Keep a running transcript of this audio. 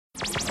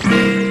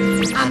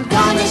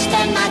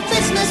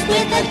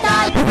with a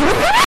dog.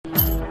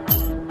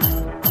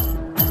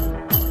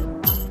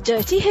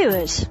 Dirty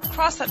Hooers.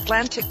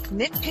 Cross-Atlantic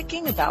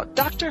nitpicking about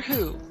Doctor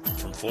Who.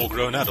 From 4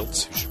 grown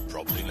adults who should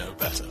probably know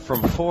better.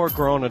 From 4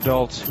 grown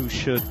adults who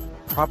should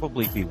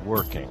probably be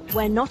working.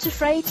 We're not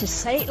afraid to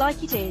say it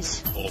like it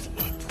is. All the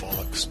word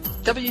bollocks.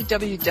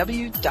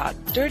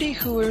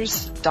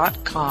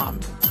 www.dirtyhooers.com.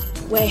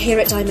 We're here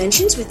at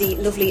Dimensions with the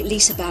lovely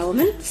Lisa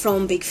Bowerman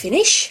from Big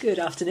Finish. Good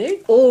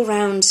afternoon.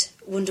 All-round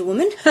Wonder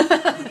Woman.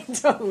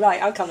 Oh,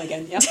 right, I'll come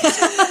again, yeah.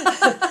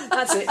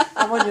 That's it,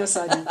 I'm on your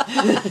side now.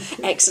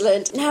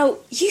 Excellent. Now,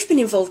 you've been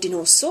involved in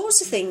all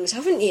sorts of things,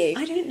 haven't you?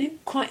 I don't know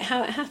quite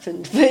how it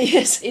happened, but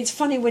yes, it's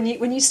funny when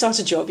you start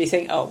a job, you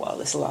think, oh, well,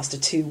 this will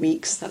last 2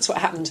 weeks. That's what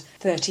happened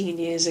 13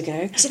 years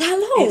ago. Is it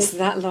that long? It's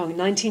that long,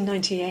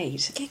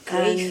 1998. Good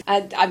grief.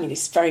 And I mean,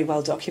 it's very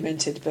well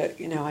documented, but,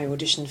 you know, I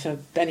auditioned for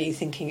Benny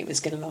thinking it was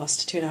going to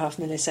last 2.5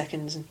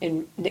 milliseconds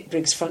in Nick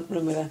Briggs' front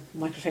room with a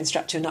microphone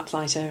strapped to a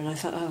uplighter, and I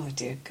thought, oh,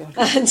 dear God.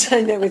 And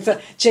I know with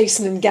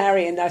Jason and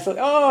Gary, and I thought,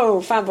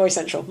 oh, Fanboy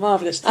Central,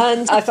 marvellous.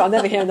 And I thought, I'll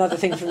never hear another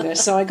thing from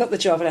this. So I got the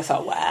job, and I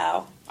thought,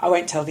 wow. I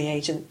won't tell the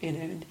agent, you know.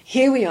 And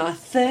here we are,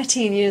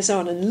 13 years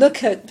on, and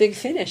look at Big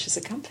Finish as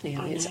a company.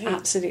 I mean, it's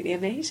absolutely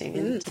amazing.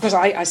 And because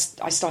I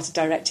started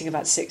directing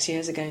about 6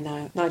 years ago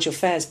now. Nigel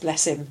Fairs,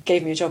 bless him,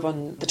 gave me a job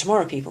on The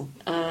Tomorrow People.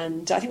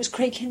 And I think it was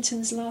Craig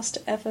Hinton's last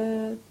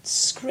ever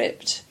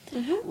script.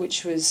 Mm-hmm.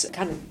 Which was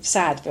kind of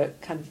sad,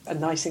 but kind of a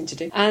nice thing to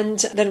do. And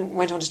then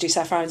went on to do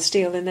Sapphire and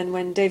Steel. And then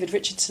when David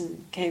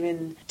Richardson came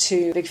in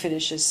to Big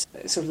Finish as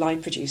sort of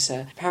line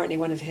producer, apparently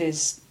one of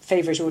his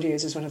favourite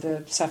audios was one of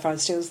the Sapphire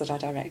and Steels that I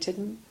directed.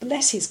 And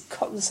bless his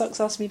cotton socks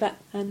asked me back.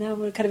 And now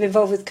we're kind of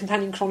involved with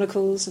Companion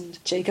Chronicles and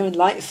Jago and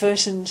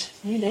Lightfoot and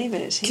you name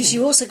it. Because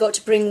you also got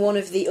to bring one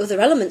of the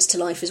other elements to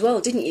life as well,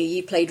 didn't you?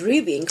 You played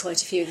Ruby in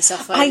quite a few of the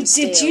Sapphire and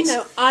Steels. I did, you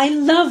know, I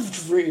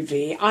loved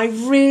Ruby. I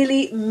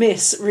really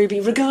miss Ruby,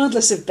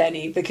 regardless of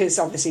Benny, because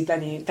obviously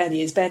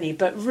Benny is Benny,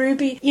 but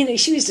Ruby, you know,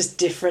 she was just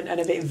different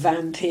and a bit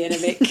vampy and a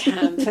bit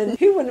camp. And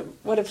who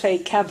wouldn't want to play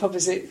camp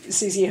opposite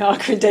Susie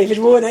Harker and David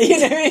Warner?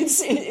 You know,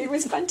 it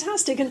was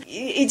fantastic. And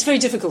it's very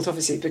difficult,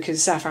 obviously,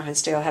 because Sapphire and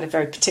Steel had a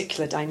very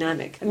particular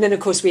dynamic. And then, of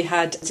course, we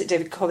had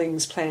David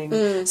Collings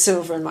playing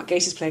silver and Mark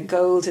Gatiss playing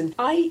gold. And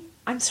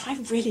I'm sorry,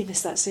 I really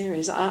missed that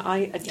series.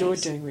 I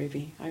adored doing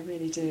Ruby. I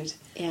really did.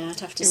 Yeah, I'd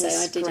have to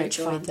say I did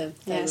enjoy them.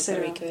 They were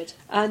very good.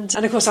 And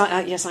of course,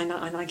 I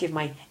give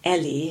my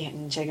Ellie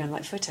and Jago and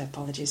Lightfoot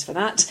apologies for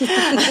that.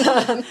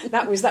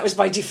 that was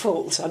by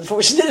default,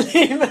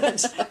 unfortunately.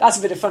 But that's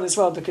a bit of fun as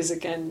well because,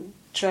 again,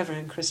 Trevor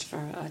and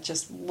Christopher are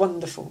just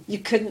wonderful. You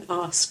couldn't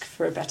ask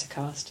for a better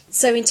cast.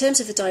 So in terms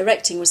of the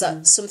directing, was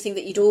that something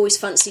that you'd always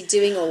fancied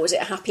doing, or was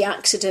it a happy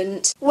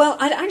accident? Well,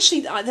 I used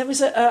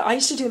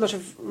to do a lot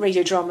of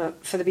radio drama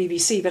for the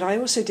BBC, but I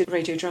also did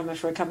radio drama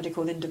for a company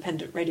called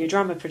Independent Radio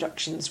Drama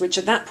Productions, which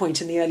at that point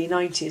in the early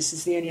 90s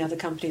is the only other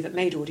company that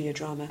made audio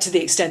drama to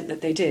the extent that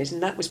they did.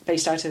 And that was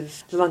based out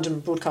of the London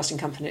Broadcasting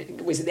Company,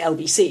 it was the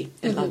LBC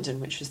in London,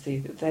 which was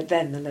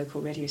then the local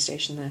radio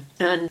station there.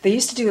 And they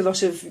used to do a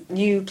lot of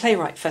new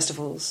playwright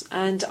festivals,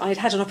 and I'd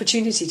had an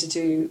opportunity to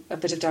do a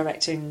bit of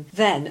directing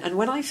then. And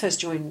when I first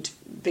joined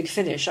Big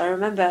Finish, I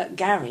remember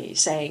Gary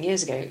saying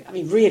years ago, I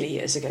mean really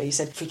years ago, he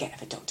said, if we get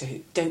ever Doctor Who,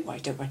 don't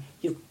worry,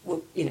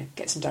 we'll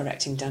get some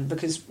directing done.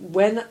 Because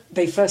when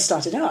they first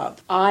started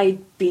up, I'd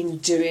been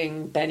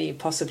doing Benny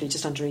possibly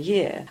just under a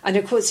year. And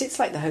of course, it's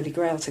like the Holy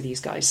Grail to these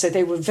guys. So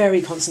they were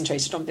very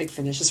concentrated on Big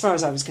Finish. As far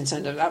as I was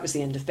concerned, that was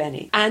the end of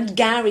Benny. And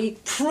Gary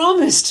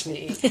promised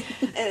me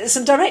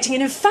some directing.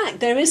 And in fact,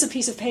 there is a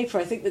piece of paper,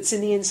 I think, that's in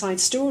the inside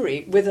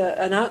story with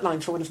an outline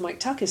for one of Mike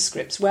Tucker's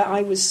scripts where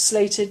I was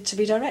slated to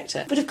be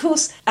director. But of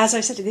course, as I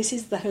said, this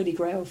is the Holy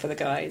Grail for the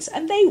guys.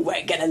 And they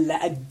weren't going to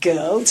let a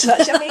girl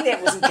touch. I mean,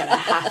 it wasn't going to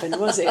happen,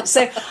 was it?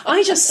 So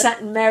I just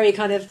sat and Mary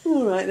kind of,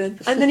 all right then.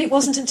 And then it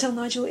wasn't until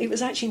it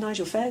was actually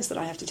Nigel Fairs that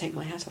I have to take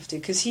my hat off to,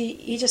 because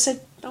he just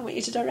said, I want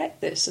you to direct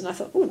this. And I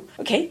thought, oh,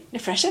 okay, no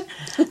pressure.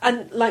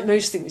 And like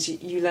most things,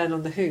 you learn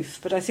on the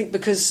hoof. But I think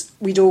because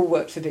we'd all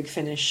worked for Big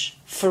Finish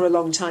for a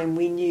long time,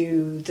 we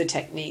knew the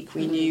technique,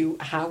 we knew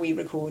how we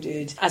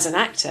recorded. As an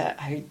actor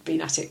who'd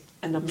been at it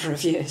a number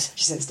of years,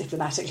 she says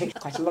diplomatically,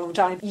 quite a long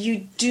time,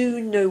 you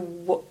do know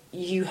what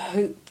you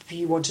hope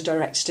you want a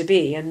director to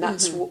be, and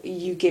that's what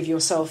you give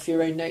yourself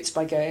your own notes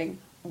by going,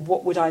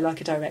 what would I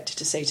like a director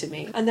to say to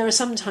me? And there are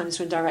some times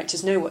when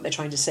directors know what they're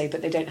trying to say,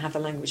 but they don't have the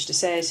language to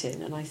say it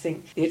in. And I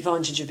think the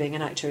advantage of being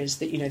an actor is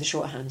that you know the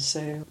shorthand.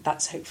 So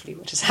that's hopefully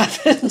what has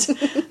happened.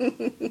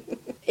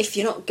 If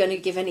you're not going to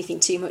give anything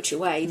too much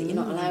away, that you're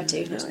not allowed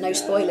to. No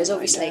spoilers,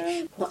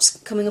 obviously. What's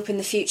coming up in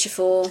the future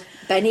for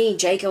Benny,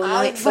 Jago and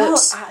Lightfoot?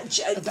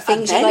 Things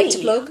Benny, you'd like to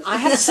plug? I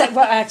have to say,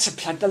 I have to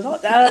plug a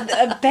lot.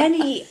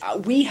 Benny,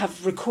 we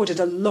have recorded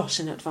a lot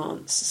in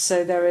advance,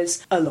 so there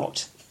is a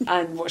lot.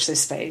 And watch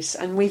this space.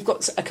 And we've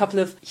got a couple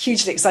of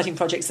hugely exciting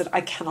projects that I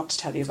cannot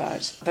tell you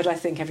about, but I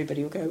think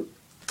everybody will go,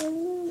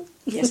 oh.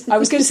 Yes, I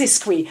was going to say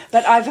squee,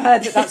 but I've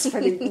heard that that's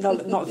probably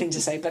not a thing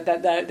to say, but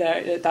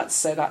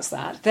that's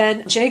that.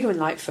 Then Jago and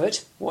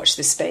Lightfoot, watch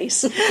this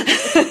space.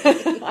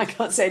 I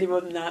can't say any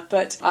more than that,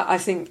 but I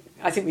think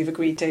we've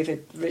agreed,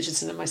 David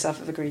Richardson and myself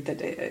have agreed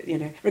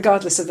that,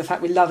 regardless of the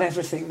fact we love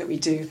everything that we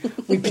do,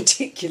 we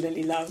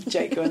particularly love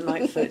Jago and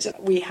Lightfoot.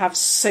 We have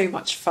so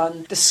much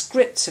fun. The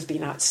scripts have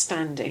been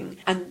outstanding,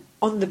 and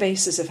on the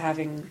basis of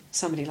having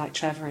somebody like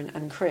Trevor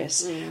and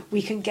Chris,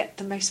 we can get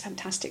the most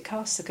fantastic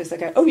casts because they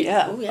go, oh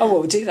yeah,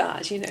 we'll do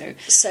that,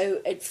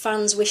 So,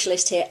 fans' wish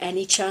list here,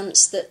 any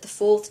chance that the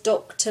fourth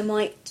Doctor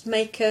might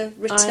make a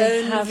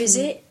return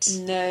visit?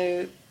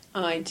 No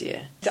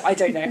idea. I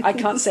don't know. I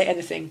can't say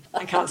anything.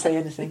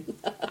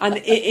 And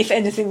if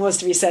anything was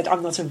to be said,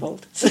 I'm not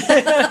involved.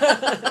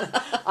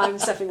 I'm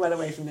stepping well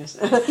away from this.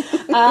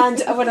 And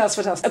what else?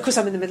 Of course,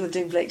 I'm in the middle of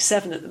doing Blake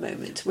 7 at the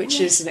moment,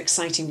 which is an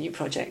exciting new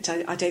project.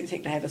 I don't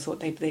think they ever thought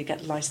they'd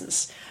get a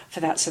licence for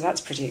that, so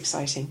that's pretty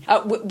exciting.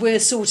 We're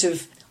sort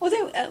of...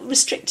 Although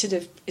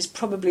restricted is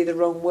probably the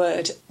wrong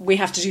word, we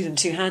have to do them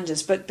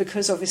two-handers, but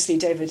because obviously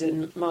David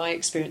and my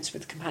experience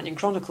with Companion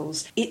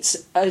Chronicles,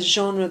 it's a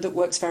genre that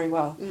works very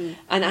well.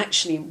 And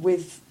actually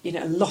with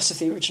a lot of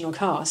the original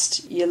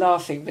cast, you're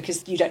laughing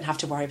because you don't have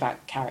to worry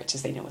about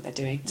characters, they know what they're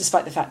doing.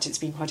 Despite the fact it's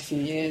been quite a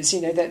few years,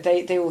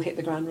 they all hit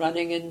the ground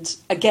running, and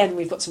again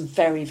we've got some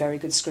very, very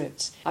good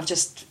scripts. I've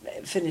just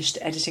finished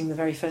editing the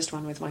very first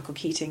one with Michael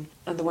Keating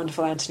and the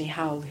wonderful Anthony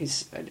Howell,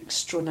 who's an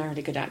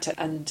extraordinarily good actor,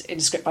 and in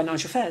a script by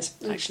Nigel Fairs,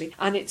 actually.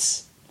 And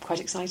it's quite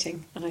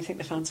exciting, and I think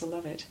the fans will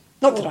love it.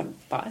 Not that I'm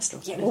biased.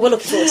 We're looking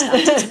forward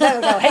to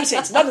that. No, I'll hate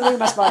it. None of them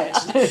must buy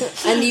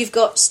it. And you've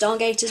got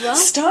Stargate as well?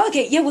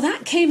 Stargate, yeah, well,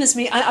 that came as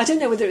me. I don't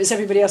know whether it was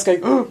everybody else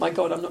going, oh, my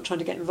God, I'm not trying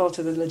to get involved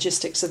with the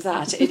logistics of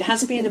that. It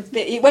has been a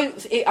bit...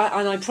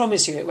 and I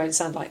promise you it won't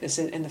sound like this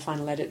in the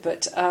final edit,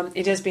 but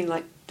it has been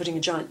like putting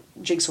a giant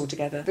jigsaw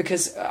together,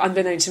 because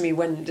unbeknown to me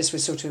when this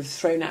was sort of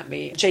thrown at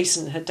me,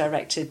 Jason had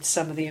directed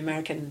some of the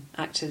American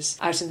actors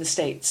out in the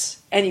States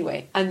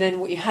anyway, and then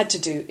what you had to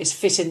do is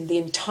fit in the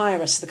entire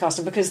rest of the cast,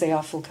 and because they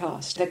are full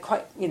cast, they're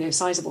quite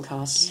sizable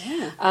casts,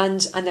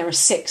 and there are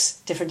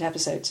 6 different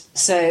episodes,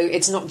 so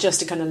it's not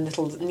just a kind of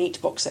little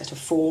neat box set of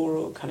 4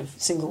 or kind of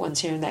single ones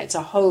here and there. It's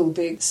a whole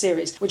big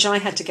series which I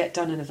had to get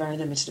done in a very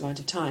limited amount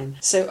of time.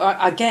 So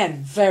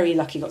again, very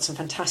lucky, got some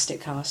fantastic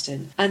cast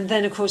in. And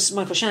then of course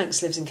Michael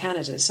Shanks lives in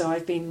Canada, so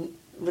I've been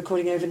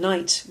recording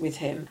overnight with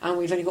him, and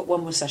we've only got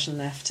one more session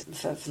left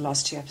for the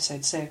last 2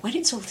 episodes. So when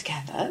it's all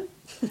together,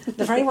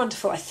 the very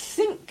wonderful, I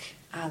think,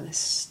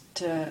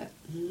 Alistair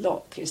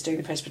Locke is doing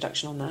the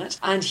post-production on that,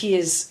 and he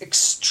is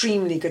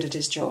extremely good at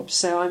his job,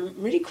 so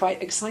I'm really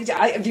quite excited.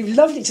 It'd be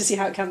lovely to see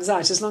how it comes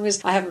out, as long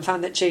as I haven't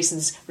found that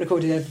Jason's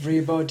recorded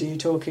everybody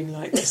talking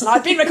like this, and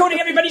I've been recording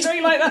everybody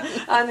talking like that,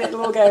 and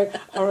it'll all go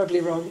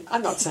horribly wrong.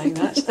 I'm not saying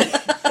that.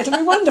 It'll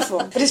be wonderful,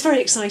 but it's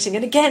very exciting,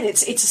 and again,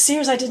 it's a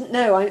series I didn't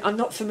know, I'm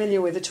not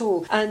familiar with at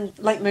all, and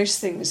like most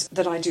things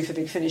that I do for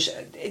Big Finish,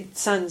 it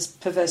sounds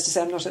perverse to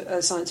say I'm not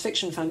a science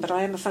fiction fan, but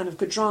I am a fan of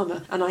good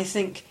drama, and I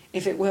think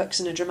if it works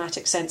in a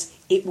dramatic sense,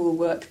 it will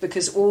work,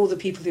 because all the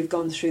people who've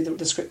gone through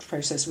the script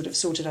process would have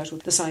sorted out all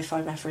the sci-fi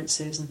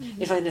references,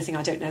 and if anything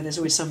I don't know, there's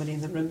always somebody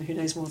in the room who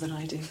knows more than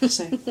I do,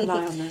 so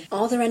rely on that.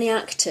 Are there any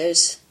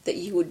actors that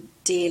you would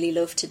dearly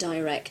love to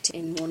direct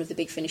in one of the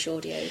Big Finish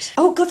audios?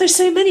 Oh God, there's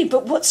so many,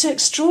 but what's so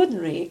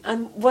extraordinary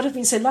and what I've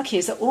been so lucky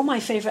is that all my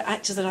favourite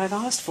actors that I've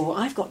asked for,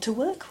 I've got to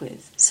work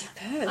with.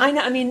 Superb. I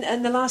know, I mean,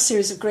 in the last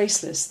series of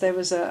Graceless, there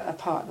was a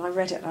part, and I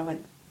read it and I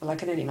went, well, I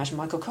can only imagine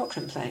Michael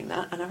Cochrane playing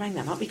that, and I rang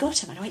them up, we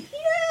got him, and I went,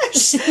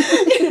 yes!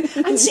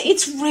 And so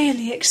it's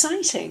really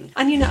exciting.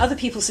 And, other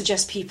people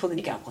suggest people, and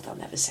you go, well, they'll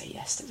never say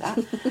yes to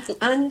that.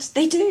 And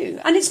they do.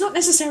 And it's not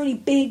necessarily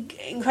big,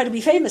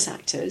 incredibly famous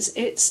actors,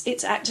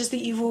 it's actors that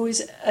you've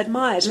always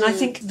admired. And I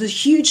think the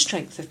huge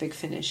strength of Big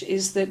Finish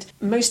is that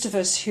most of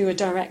us who are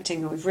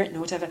directing or have written or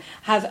whatever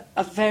have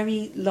a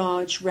very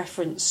large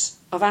reference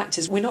of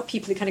actors. We're not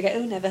people who kind of go,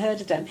 oh, never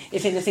heard of them,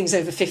 if anything's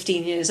over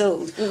 15 years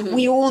old. Mm-hmm.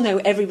 We all know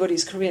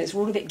everybody's careers.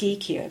 We're all a bit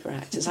geeky over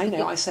actors. I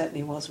know I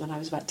certainly was when I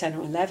was about 10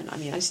 or 11. I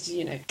mean, I used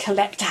to,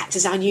 collect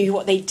actors. I knew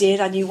what they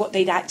did. I knew what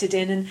they'd acted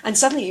in. And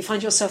suddenly you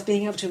find yourself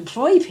being able to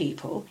employ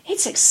people.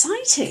 It's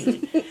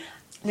exciting.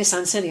 This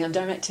sounds silly, I'm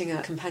directing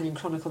a companion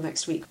chronicle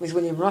next week with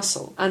William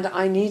Russell, and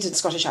I needed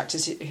Scottish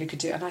actors who could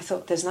do it, and I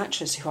thought there's an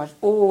actress who I've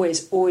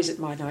always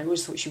admired, and I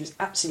always thought she was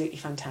absolutely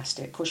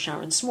fantastic, called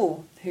Sharon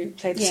Small, who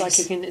played the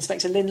psychic in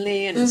Inspector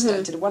Lindley, and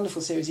did a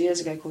wonderful series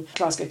years ago called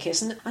Glasgow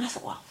Kiss, and I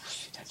thought, well,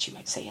 she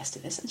might say yes to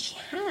this, and she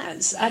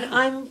has. And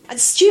I'm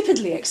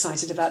stupidly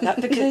excited about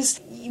that, because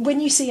when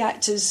you see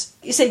actors,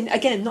 you say,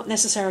 again, not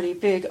necessarily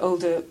big,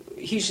 older,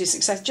 hugely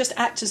successful, just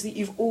actors that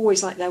you've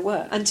always liked their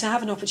work, and to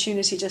have an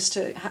opportunity just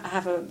to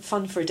have a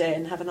fun for a day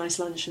and have a nice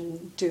lunch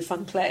and do a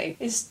fun play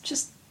is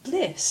just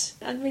bliss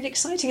and really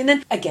exciting. And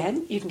then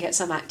again, you can get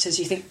some actors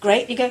you think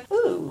great, you go,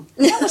 ooh,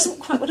 that wasn't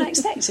quite what I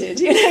expected.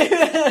 You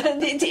know,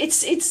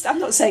 it's. I'm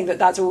not saying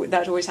that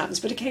always happens,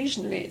 but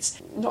occasionally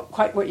it's not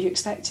quite what you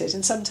expected.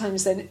 And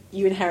sometimes then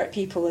you inherit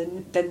people,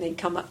 and then they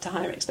come up to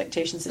higher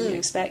expectations than you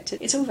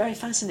expected. It's all very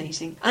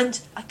fascinating, and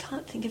I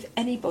can't think of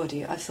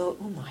anybody I thought,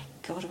 oh my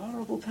God, a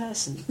horrible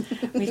person.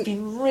 We've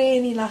been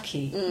really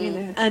lucky, you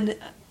know, and.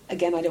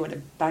 Again, I don't want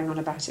to bang on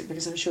about it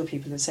because I'm sure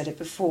people have said it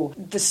before.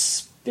 The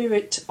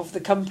spirit of the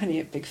company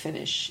at Big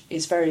Finish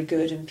is very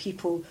good, and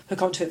people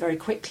hook onto it very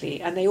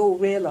quickly, and they all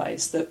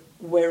realise that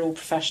we're all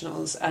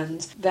professionals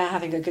and they're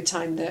having a good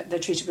time, they're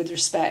treated with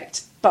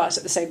respect, but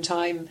at the same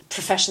time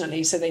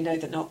professionally, so they know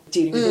they're not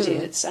dealing with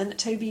idiots. And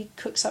Toby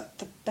cooks up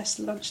the best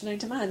lunch known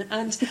to man,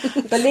 and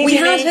believe we me,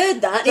 had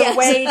heard that, the yes.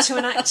 way to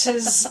an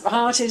actor's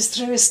heart is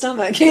through his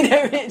stomach. You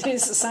know, it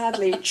is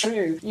sadly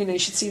true. You know, you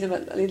should see them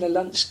at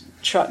lunch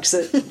trucks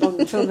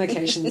on film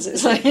locations.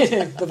 It's like, you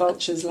know, the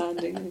vultures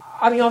landing.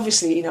 I mean,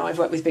 obviously, you know, I've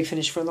worked with Big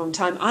Finish for a long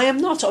time. I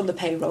am not on the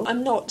payroll.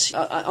 I'm not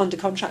under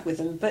contract with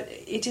them, but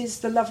it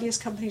is the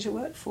loveliest company to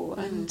work for.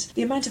 And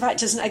the amount of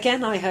actors, and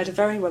again, I heard a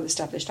very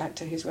well-established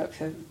actor who's worked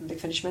for Big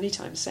Finish many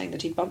times saying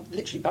that he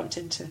literally bumped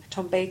into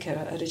Tom Baker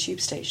at a tube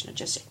station and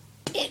just said,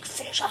 Big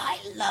Finish, I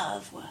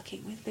love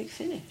working with Big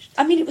Finish.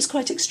 I mean, it was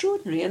quite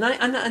extraordinary. And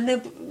there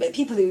are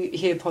people who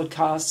hear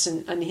podcasts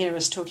and hear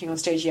us talking on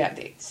stage,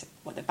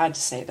 they're bad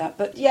to say that,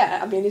 but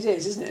yeah, I mean, it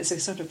is, isn't it? It's a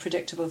sort of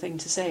predictable thing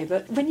to say,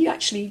 but when you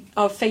actually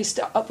are faced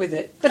up with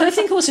it. But I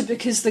think also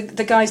because the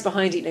guys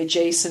behind it, you know,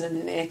 Jason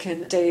and Nick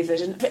and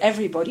David and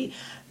everybody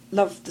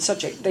love the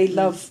subject. They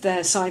love their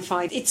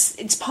sci-fi.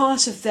 It's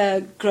part of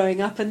their growing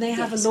up, and they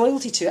have a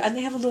loyalty to it, and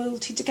they have a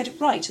loyalty to get it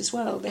right as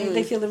well.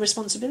 They feel the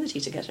responsibility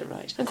to get it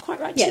right, and quite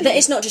right too. Yeah,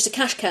 it's not just a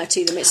cash cow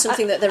to them, it's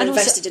something that they're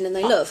invested in and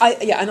they love.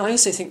 And I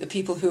also think the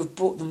people who have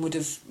bought them would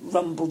have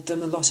rumbled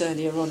them a lot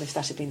earlier on if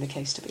that had been the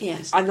case, to be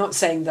honest. I'm not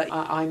saying that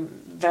I'm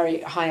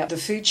very high up the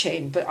food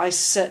chain, but I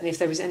certainly, if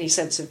there was any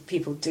sense of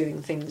people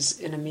doing things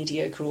in a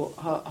mediocre or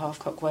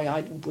half-cocked way, I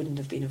wouldn't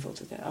have been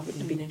involved with it. I wouldn't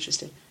have been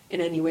interested in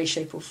any way,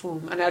 shape or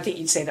form. And I think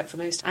you'd say that for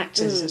most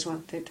actors as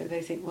well.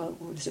 They think, well,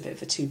 there's a bit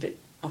of a two-bit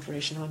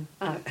operation on.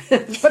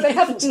 But they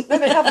haven't. No,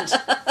 they haven't.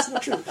 It's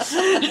not true.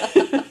 So,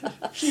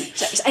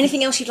 is there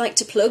anything else you'd like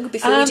to plug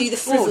before we do the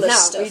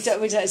frivolous stuff?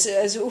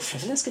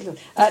 Frivolous, good Lord.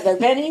 No,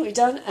 Benny, we've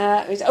done...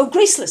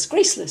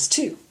 Graceless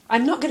too.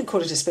 I'm not going to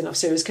call it a spin-off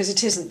series because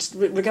it isn't,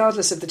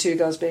 regardless of the Two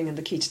Girls Being and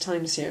the Key to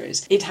Time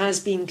series. It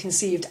has been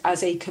conceived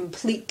as a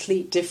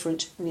completely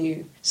different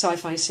new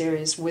sci-fi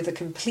series with a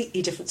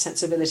completely different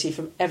sensibility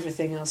from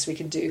everything else we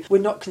can do. We're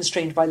not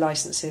constrained by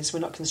licenses, we're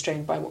not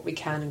constrained by what we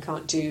can and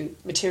can't do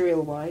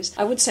material-wise.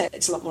 I would say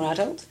it's a lot more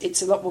adult,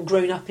 it's a lot more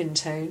grown-up in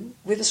tone,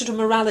 with a sort of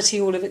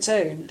morality all of its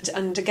own.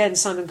 And again,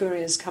 Simon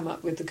Gurry has come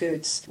up with the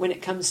goods when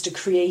it comes to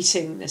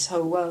creating this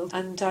whole world.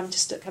 And I'm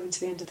just coming to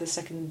the end of the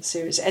second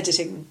series,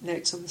 editing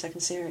notes on the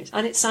second series,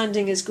 and it's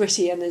sounding as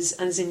gritty and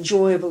as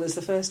enjoyable as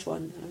the first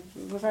one.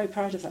 We're very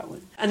proud of that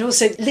one. And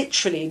also,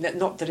 literally,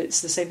 not that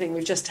it's the same thing,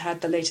 we've just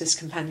had the latest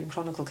companion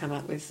chronicle come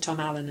out with Tom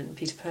Allen and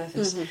Peter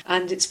Purves,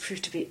 and it's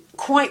proved to be,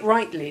 quite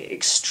rightly,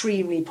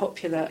 extremely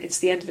popular. It's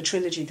the end of a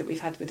trilogy that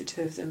we've had with the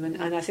two of them,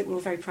 and I think we're all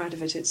very proud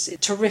of it. It's a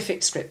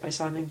terrific script by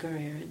Simon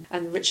Gurry,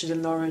 and Richard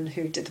and Lauren,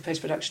 who did the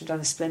post-production,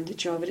 done a splendid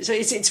job. So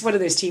it's one of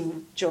those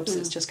team jobs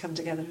that's just come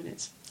together, and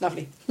it's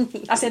lovely.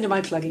 That's the end of my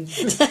plugging.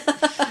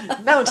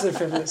 Now on to the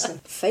frivolous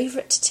stuff.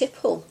 Favourite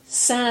tipple?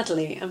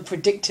 Sadly and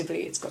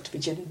predictably, it's got to be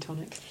gin and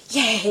tonic.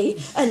 Yay!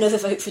 Another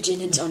vote for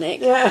gin and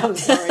tonic. Yeah, I'm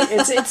sorry.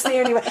 It's the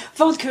only way.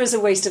 Vodka is a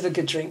waste of a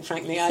good drink,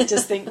 frankly. I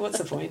just think, what's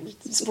the point?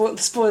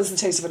 Spoils the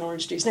taste of an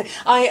orange juice. No,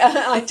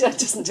 I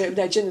doesn't do it.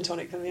 No, gin and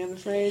tonic for me, I'm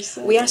afraid.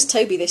 So. We asked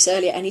Toby this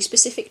earlier. Any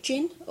specific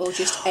gin or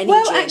just any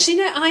Well, gin? actually,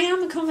 no, I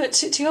am a convert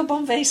to your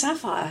Bombay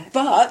Sapphire.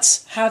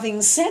 But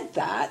having said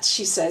that,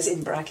 she says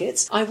in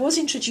brackets, I was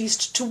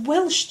introduced to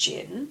Welsh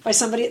gin by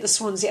somebody at the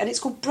Swansea, and it's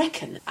called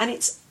Brecon, and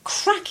it's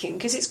cracking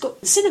because it's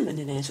got cinnamon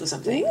in it or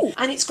something. Ooh.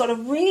 And it's got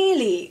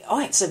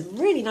it's a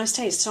really nice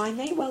taste, so I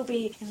may well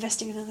be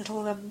investing in a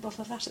little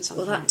bottle of that at some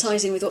point. Well, that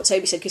ties in with what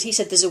Toby said, because he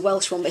said there's a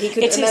Welsh one, but he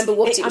couldn't remember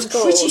what it was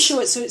called. I'm pretty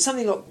sure it's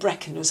something like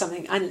Brecon or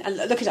something, and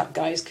look it up,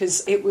 guys,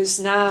 because it was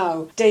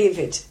now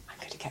David, I'm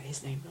going to get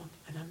his name wrong,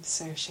 and I'm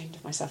so ashamed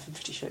of myself. I'm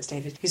pretty sure it's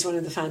David, who's one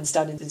of the fans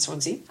down in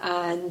Swansea,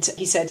 and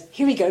he said,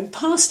 here we go, and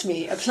passed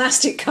me a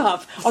plastic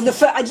cup on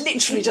the I'd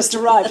literally just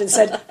arrived and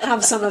said,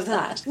 have some of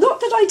that. Not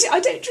that I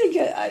don't drink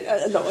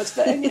a lot,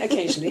 but only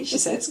occasionally, she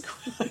says,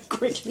 quite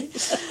quickly.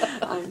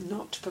 I'm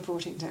not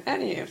purporting to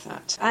any of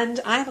that. And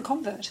I am a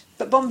convert,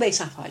 but Bombay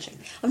Sapphire gin.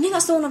 I mean,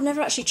 that's the one I've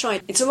never actually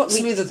tried. It's a lot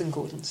smoother than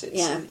Gordon's.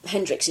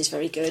 Hendrix is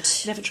very good.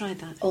 Never tried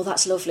that. Oh,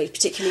 that's lovely,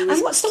 particularly with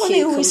And what's the one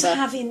cucumber. they always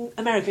have in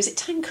America? Is it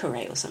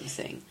Tanqueray or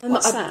something?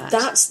 What's that?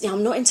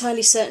 I'm not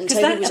entirely certain. Because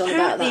Toby that was on about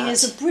that. apparently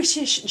is a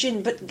British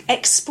gin, but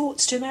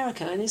exports to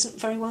America and isn't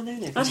very well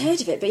known over I'd here.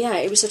 heard of it, but yeah,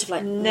 it was sort of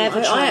like... Never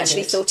I tried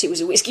actually it. thought it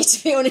was a whiskey,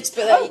 to be honest,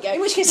 but there you go.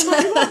 In which case, am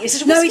I wrong? Is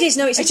it a No, whiskey? it is.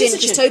 No, it's a gin,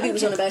 because Toby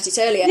was on about it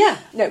earlier. Yeah,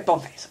 no,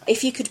 Bombay.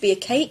 If you could be a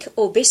cake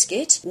or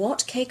biscuit,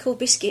 what cake or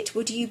biscuit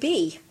would you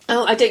be?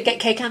 Oh, I don't get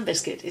cake and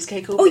biscuit. Is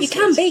cake or Oh, biscuit?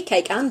 you can be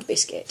cake and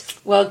biscuit.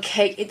 Well,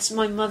 cake, it's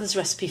my mother's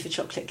recipe for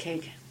chocolate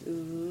cake.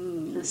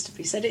 Ooh. Has to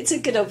be said. It's a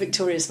good old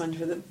Victoria sponge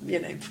with a,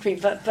 cream,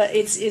 but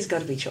it's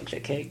got to be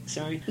chocolate cake,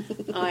 sorry.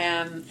 I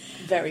am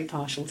very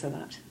partial to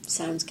that.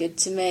 Sounds good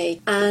to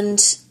me. And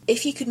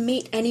if you could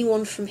meet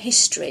anyone from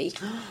history,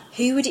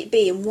 who would it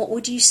be and what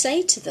would you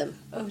say to them?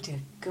 Oh, dear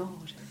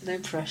God. No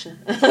pressure.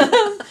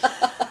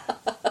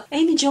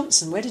 Amy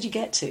Johnson, where did you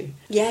get to?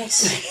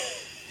 Yes.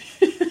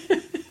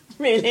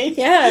 Really?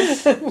 Yeah.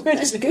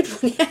 That's a good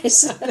one,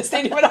 yes. That's the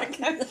only one I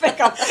can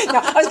think of. No,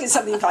 I was going to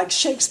something like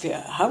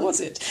Shakespeare. How was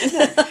it?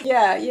 No,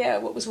 yeah.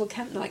 What was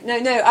Camp like? No.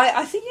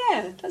 I think,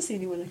 that's the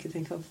only one I can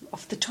think of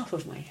off the top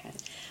of my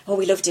head. Oh,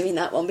 we love doing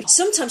that one. Because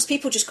sometimes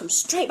people just come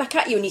straight back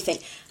at you and you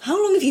think,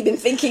 how long have you been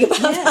thinking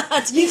about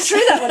that? You threw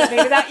that one at me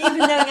without even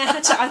knowing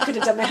I could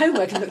have done my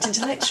homework and looked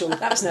intellectual.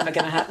 That was never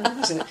going to happen,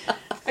 was it?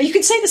 Oh, you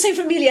could say the same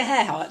for Amelia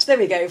Earhart. There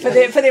we go, for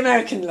the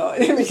American law.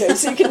 There we go.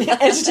 So you can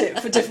edit it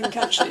for different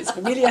countries.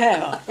 Amelia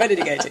Earhart. Where did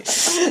he go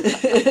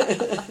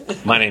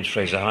to? My name's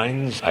Frazer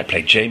Hines. I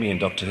play Jamie in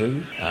Doctor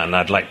Who, and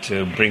I'd like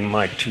to bring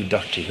my two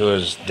Doctor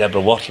Whoers,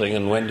 Deborah Watling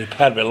and Wendy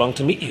Padbury, along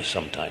to meet you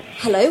sometime.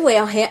 Hello, we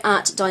are here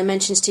at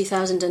Dimensions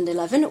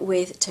 2011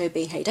 with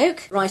Toby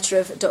Hadoke, writer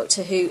of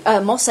Doctor Who,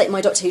 Moths Ate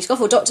My Doctor Who Scarf,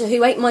 or Doctor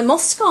Who Ate My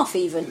Moth Scarf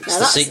even. It's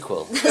the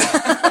sequel.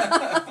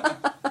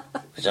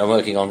 Which I'm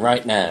working on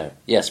right now.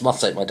 Yes,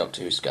 Moths Ate My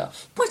Doctor Who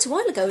Scarf. Quite a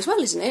while ago as well,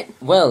 isn't it?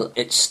 Well,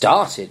 it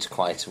started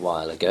quite a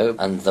while ago,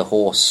 and the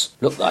horse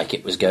looked like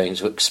it was going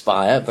to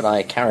expire, but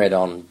I carried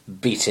on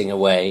beating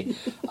away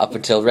up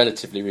until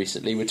relatively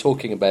recently. We're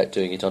talking about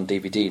doing it on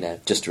DVD now,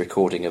 just a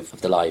recording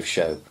of the live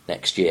show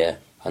next year.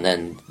 And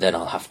then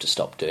I'll have to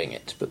stop doing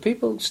it. But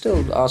people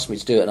still ask me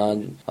to do it,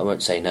 and I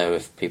won't say no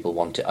if people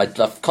want it.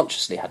 I've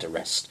consciously had a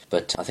rest,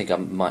 but I think I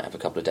might have a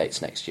couple of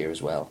dates next year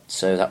as well.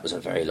 So that was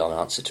a very long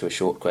answer to a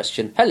short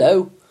question.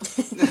 Hello!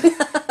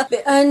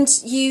 And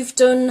you've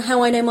done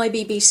How I Know My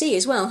BBC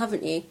as well,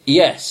 haven't you?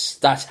 Yes,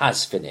 that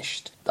has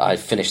finished. I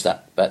finished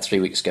that about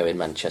 3 weeks ago in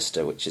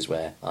Manchester, which is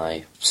where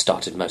I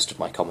started most of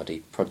my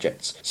comedy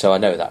projects. So I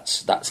know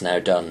that's now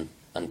done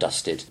and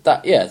dusted.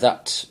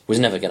 That was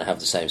never going to have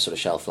the same sort of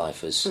shelf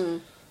life as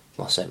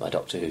Moths Ate My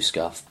Doctor Who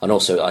Scarf. And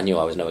also I knew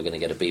I was never going to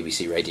get a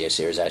BBC radio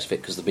series out of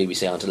it, because the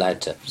BBC aren't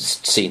allowed to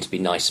seem to be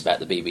nice about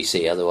the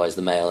BBC, otherwise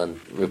the Mail and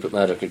Rupert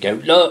Murdoch would go,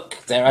 look,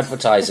 they're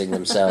advertising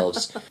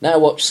themselves, now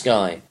watch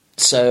Sky.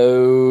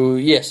 So,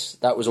 yes,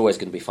 that was always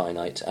going to be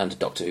finite, and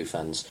Doctor Who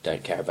fans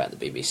don't care about the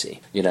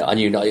BBC. You know, I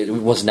knew it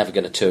was never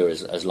going to tour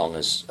as long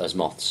as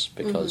Moths,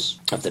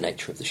 because of the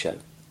nature of the show.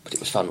 But it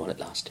was fun while it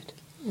lasted.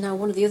 Now,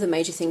 one of the other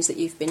major things that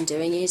you've been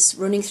doing is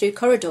running through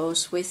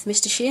corridors with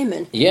Mr.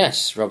 Shearman.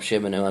 Yes, Rob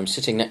Shearman, who I'm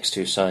sitting next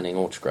to signing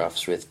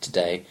autographs with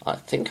today. I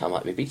think I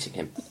might be beating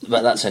him.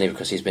 But that's only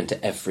because he's been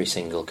to every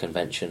single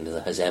convention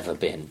there has ever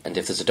been. And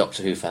if there's a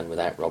Doctor Who fan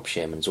without Rob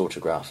Shearman's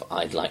autograph,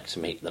 I'd like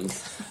to meet them.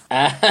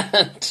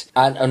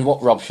 And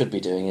what Rob should be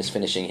doing is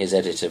finishing his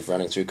edit of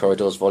Running Through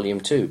Corridors Volume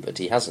 2, but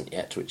he hasn't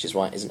yet, which is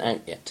why it isn't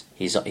out yet.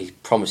 He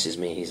promises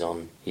me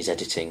he's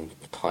editing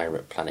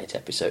Pirate Planet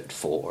Episode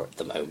 4 at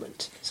the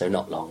moment, so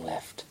not long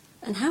left.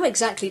 And how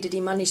exactly did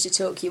he manage to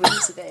talk you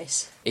into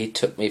this? He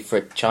took me for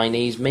a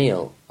Chinese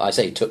meal. I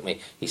say he took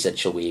me. He said,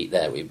 shall we eat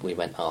there? We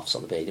went halves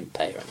on the bed. He didn't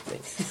pay or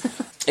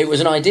anything. It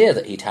was an idea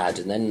that he'd had,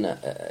 and then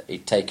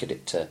he'd taken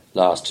it to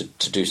Lars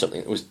to do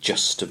something that was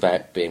just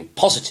about being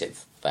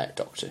positive about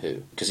Doctor Who,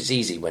 because it's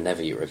easy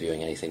whenever you're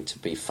reviewing anything to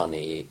be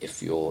funny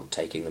if you're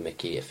taking the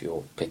mickey, if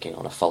you're picking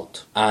on a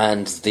fault.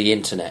 And the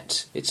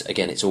internet,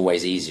 it's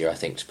always easier, I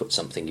think, to put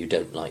something you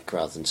don't like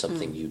rather than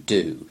something you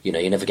do. You know,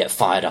 you never get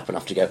fired up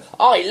enough to go,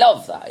 I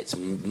love that. It's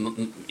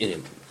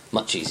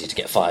much easier to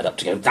get fired up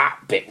to go, that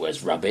bit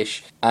was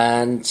rubbish.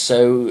 And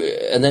so,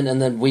 and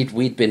then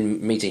we'd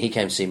been meeting. He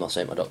came to see Moths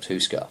Ate My Doctor Who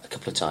Scarf a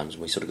couple of times,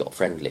 and we sort of got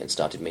friendly and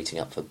started meeting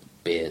up for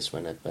beers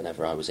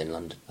whenever I was in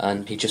London.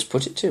 And he just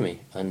put it to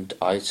me, and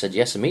I said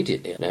yes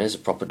immediately. You know, as a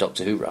proper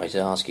Doctor Who writer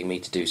asking me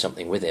to do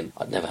something with him,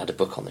 I'd never had a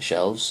book on the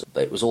shelves,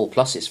 but it was all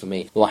pluses for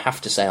me. Though I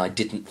have to say I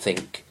didn't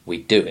think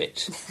we'd do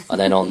it. And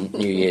then on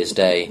New Year's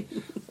Day,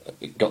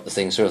 got the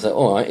thing sort of thought,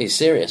 all right, he's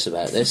serious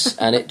about this,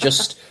 and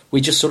we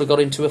just sort of got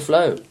into a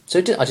flow. So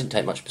I didn't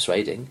take much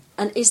persuading.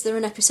 And is there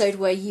an episode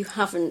where you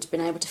haven't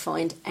been able to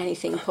find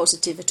anything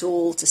positive at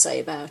all to say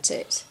about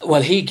it?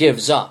 Well, he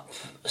gives up.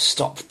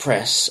 Stop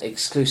press,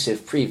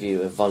 exclusive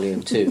preview of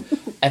Volume 2.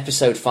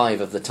 Episode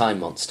 5 of The Time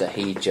Monster,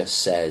 he just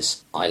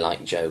says, I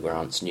like Joe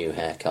Grant's new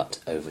haircut,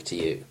 over to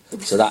you.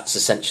 So that's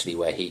essentially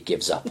where he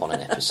gives up on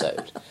an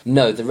episode.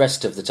 No, the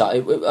rest of the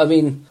time, I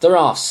mean, there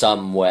are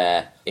some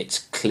where it's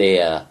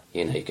clear,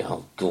 you know, you go,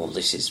 oh, God,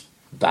 this is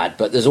bad,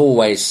 but there's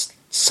always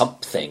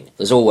something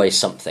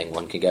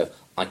one can go,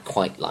 I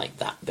quite like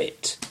that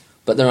bit.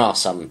 But there are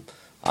some,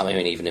 I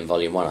mean, even in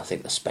Volume 1, I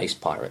think the Space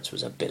Pirates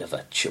was a bit of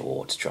a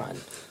chore to try and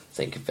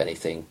think of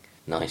anything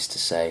nice to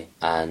say.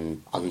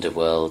 And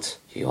Underworld,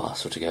 you are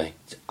sort of going,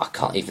 I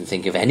can't even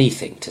think of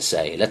anything to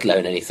say, let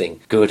alone anything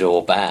good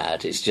or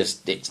bad. It's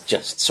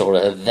just sort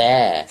of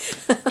there,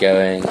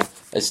 going,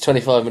 It's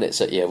 25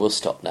 minutes. Yeah, we'll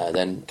stop now.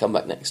 Then come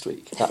back next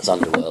week. That's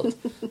Underworld.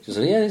 She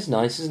said, yeah, it's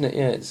nice, isn't it?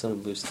 Yeah, it's on a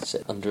boosted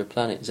set under a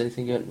planet. Is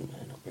anything going? No,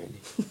 not really.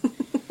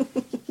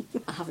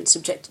 I haven't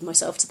subjected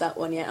myself to that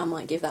one yet. I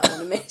might give that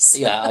one a miss.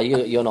 Yeah,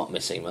 you're not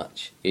missing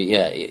much.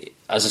 Yeah,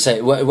 as I say,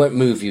 it won't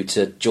move you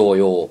to joy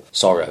or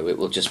sorrow. It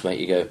will just make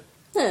you go,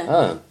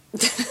 oh,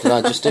 did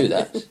I just do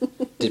that?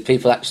 Did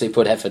people actually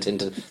put effort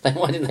into...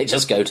 Why didn't they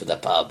just go to the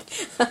pub?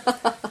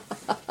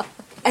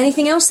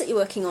 Anything else that you're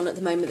working on at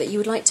the moment that you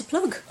would like to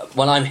plug?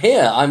 Well, I'm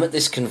here. I'm at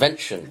this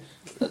convention,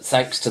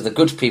 thanks to the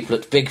good people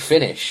at Big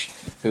Finish,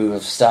 who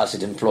have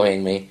started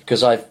employing me,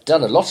 because I've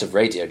done a lot of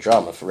radio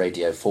drama for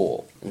Radio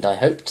 4, and I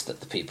hoped that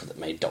the people that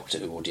made Doctor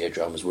Who audio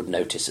dramas would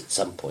notice at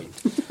some point.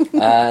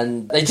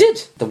 And they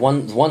did. The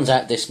one's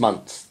out this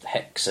month,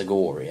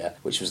 Hexagoria,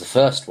 which was the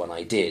first one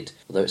I did,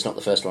 although it's not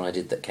the first one I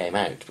did that came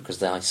out, because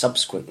then I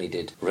subsequently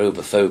did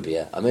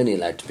Robophobia. I'm only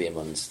allowed to be in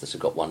ones that have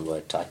got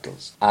one-word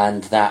titles.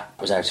 And that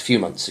was out a few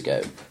months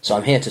ago. So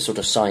I'm here to sort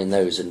of sign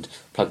those and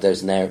plug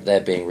those, and they're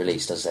being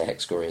released. As I say,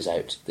 Hexagoria is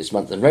out this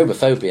month. And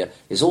Robophobia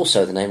is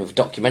also the name of a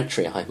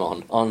documentary I'm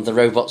on the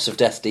Robots of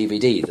Death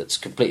DVD that's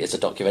complete. It's a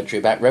documentary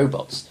about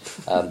robots.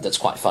 That's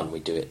quite fun. We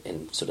do it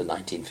in sort of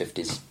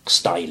 1950s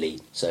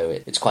styly. So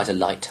it's quite a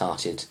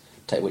light-hearted,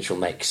 which will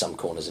make some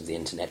corners of the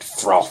internet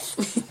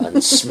froth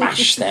and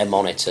smash their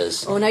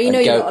monitors. Oh, now you know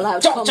you're not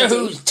allowed to Doctor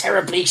Who's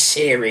terribly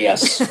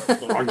serious.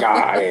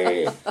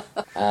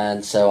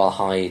 And so I'll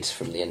hide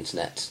from the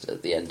internet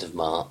at the end of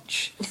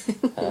March.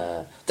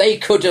 They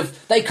could have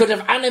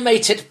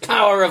animated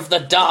Power of the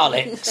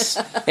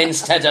Daleks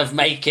instead of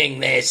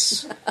making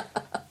this.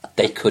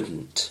 They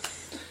couldn't.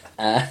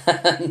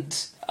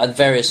 And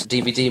various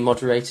DVD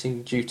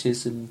moderating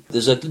duties, and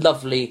there's a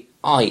lovely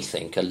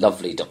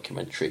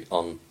documentary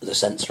on the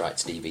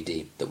Sensorites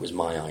DVD that was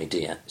my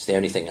idea. It's the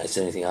only thing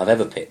I've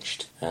ever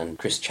pitched, and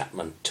Chris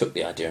Chapman took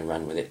the idea and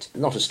ran with it.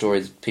 Not a story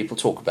that people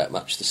talk about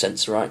much, the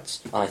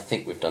Sensorites. I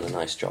think we've done a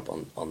nice job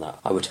on that.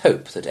 I would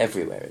hope that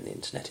everywhere in the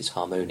internet is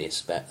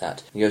harmonious about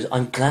that. He goes,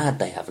 I'm glad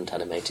they haven't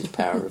animated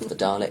Power of the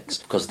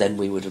Daleks, because then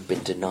we would have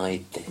been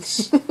denied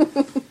this.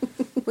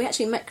 We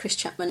actually met Chris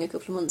Chapman a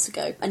couple of months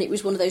ago, and it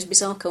was one of those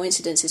bizarre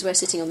coincidences. We're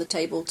sitting on the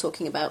table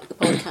talking about the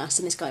podcast,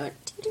 and this guy went,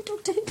 do you do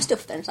Doctor Who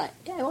stuff then? It's like,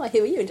 yeah, why,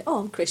 who are you? And,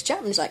 I'm Chris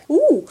Chapman. It's like,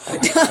 ooh.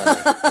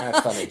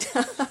 How funny.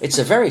 It's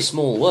a very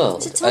small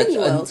world. It's a tiny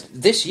world.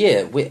 And this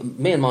year,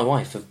 me and my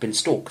wife have been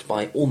stalked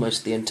by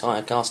almost the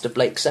entire cast of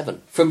Blake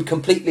 7. From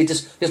completely...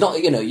 it's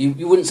not,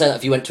 you wouldn't say that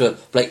if you went to a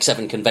Blake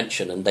 7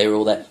 convention and they were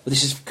all there. But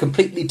this is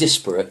completely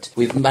disparate.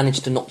 We've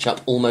managed to notch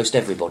up almost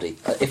everybody.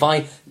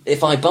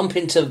 If I bump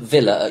into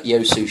Villa at Yo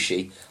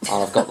Sushi,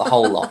 I've got the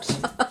whole lot.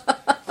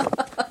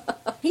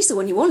 He's the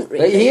one you want,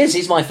 really. He is.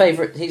 He's my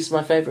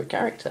favourite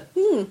character.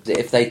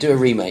 If they do a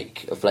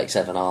remake of Blake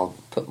 7, I'll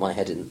put my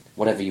head in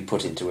whatever you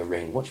put into a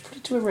ring. What do you put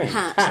into a ring?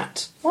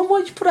 Hat. Why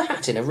would you put a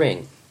hat in a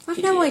ring?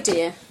 I've no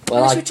idea.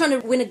 Well, unless we're trying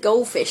to win a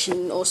goldfish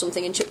or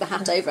something and chuck the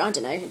hat over. I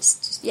don't know.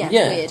 It's just,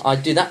 weird.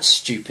 I'd do that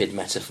stupid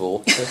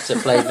metaphor to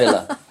play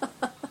Villa.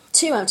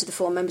 2 out of the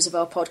 4 members of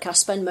our podcast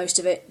spend most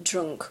of it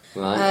drunk.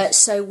 Right.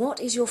 So what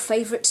is your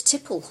favourite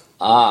tipple?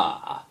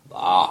 Well,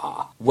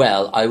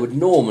 I would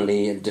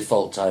normally, in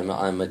default,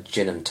 I'm a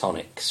gin and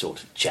tonic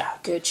sort of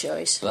chap. Good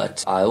choice.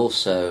 But I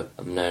also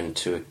am known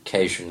to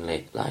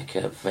occasionally like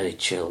a very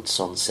chilled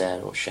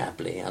Sancerre or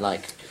Chablis. I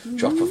like a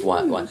drop of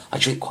white wine. I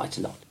drink quite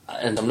a lot.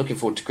 And I'm looking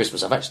forward to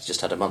Christmas. I've actually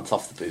just had a month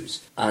off the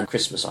booze. And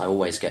Christmas, I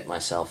always get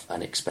myself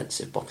an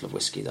expensive bottle of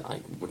whiskey that I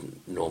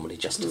wouldn't normally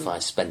justify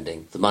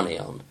spending the money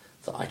on,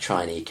 that I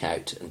try and eke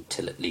out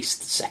until at least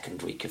the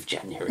second week of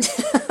January.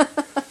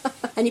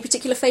 Any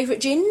particular favourite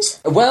gins?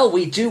 Well,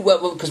 we do,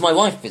 because my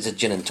wife is a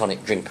gin and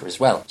tonic drinker as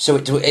well. So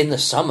in the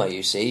summer,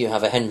 you see, you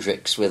have a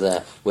Hendrix with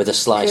a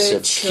slice Good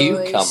of choice.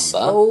 cucumber.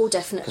 Oh,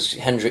 definitely. Because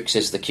Hendrix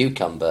is the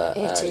cucumber.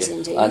 It is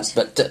indeed.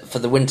 But for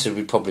the winter,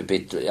 we'd probably be,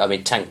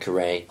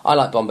 Tanqueray. I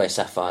like Bombay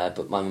Sapphire,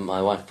 but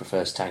my wife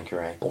prefers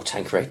Tanqueray. Or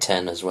Tanqueray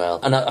 10 as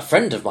well. And a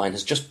friend of mine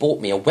has just bought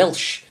me a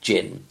Welsh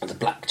gin, with a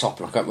black top,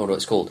 and I can't remember what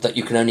it's called, that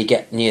you can only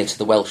get near to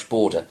the Welsh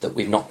border, that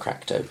we've not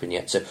cracked open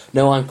yet. So,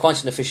 no, I'm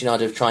quite an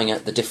aficionado of trying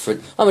out the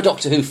different... I'm a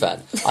Doctor Who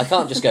fan. I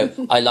can't just go,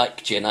 I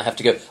like gin. I have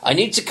to go, I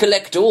need to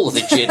collect all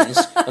the gins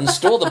and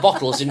store the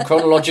bottles in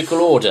chronological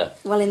order.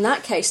 Well, in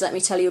that case, let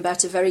me tell you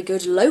about a very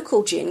good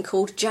local gin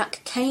called Jack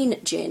Cane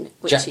Gin.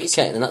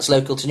 Cane, and that's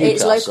local to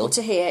Newcastle? It's local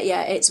to here,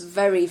 yeah. It's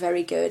very,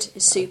 very good.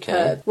 It's superb.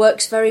 Okay.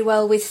 Works very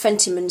well with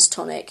Fentiman's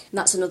tonic. And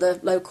that's another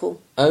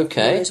local one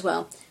as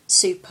well.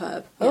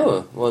 Superb. Yeah.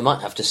 Oh, well, we might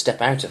have to step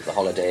out of the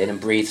Holiday Inn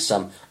and breathe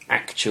some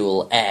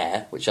actual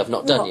air, which I've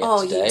not done yet today.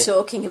 What are you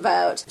talking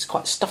about? It's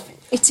quite stuffy.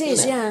 It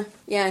is, yeah.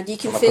 Yeah, you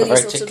can feel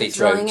yourself sort of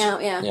drying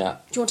out, yeah. Do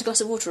you want a glass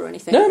of water or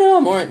anything? No,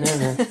 I'm all right.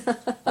 No.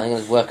 I'm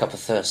going to work up a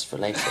thirst for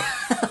later.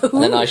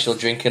 And then I shall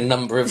drink a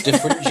number of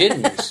different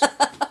gins.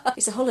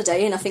 It's a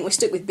Holiday Inn. I think we're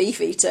stuck with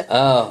Beefeater.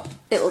 Oh.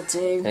 It'll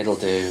do.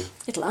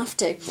 It'll have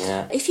to.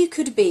 Yeah. If you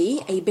could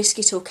be a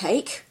biscuit or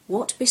cake,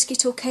 what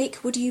biscuit or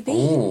cake would you be?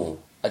 Ooh.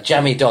 A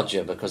jammy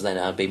dodger, because then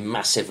I'd be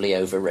massively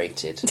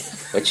overrated,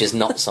 which is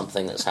not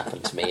something that's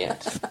happened to me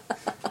yet.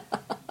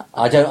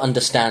 I don't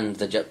understand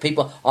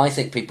people. I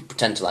think people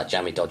pretend to like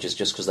jammy dodgers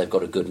just because they've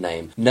got a good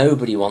name.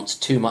 Nobody wants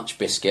too much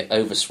biscuit,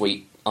 over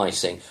sweet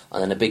icing,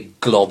 and then a big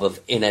glob of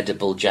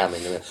inedible jam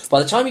in the middle.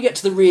 By the time you get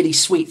to the really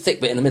sweet,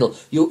 thick bit in the middle,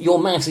 your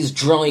mouth is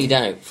dried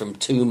out from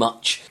too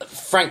much,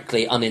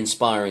 frankly,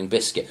 uninspiring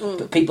biscuit.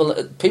 But people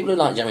who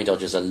like jammy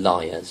dodgers are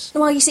liars.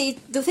 Well, you see,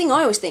 the thing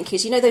I always think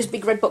is, you know those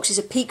big red boxes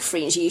of peak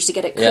frees you used to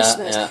get at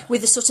Christmas, with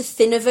the sort of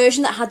thinner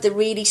version that had the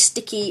really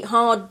sticky,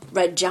 hard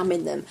red jam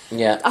in them?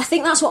 Yeah. I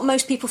think that's what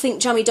most people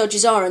think jammy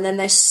dodgers are, and then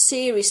they're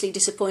seriously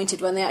disappointed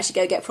when they actually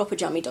go get proper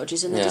jammy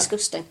dodgers, and they're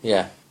disgusting.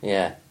 Yeah.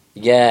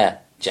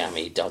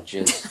 Jammy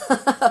dodgers.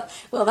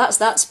 Well, that's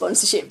that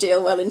sponsorship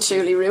deal well and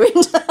truly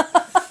ruined.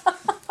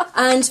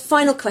 And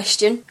final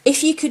question.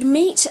 If you could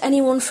meet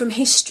anyone from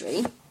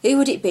history, who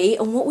would it be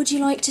and what would you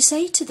like to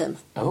say to them?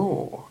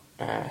 Oh,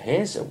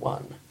 here's a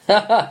one.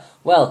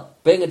 Well,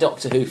 being a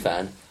Doctor Who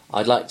fan,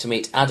 I'd like to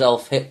meet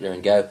Adolf Hitler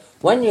and go,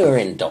 when you were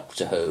in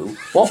Doctor Who,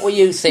 what were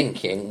you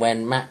thinking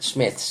when Matt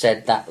Smith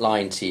said that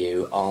line to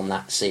you on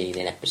that scene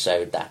in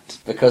episode that?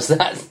 Because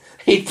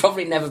he'd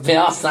probably never been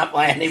asked that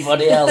by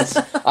anybody else.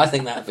 I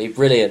think that'd be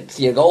brilliant.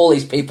 You've got all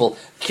these people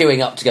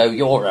queuing up to go,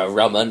 you're a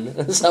rumman.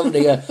 And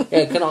somebody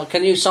go,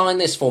 can you sign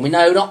this for me?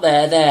 No, not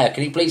there.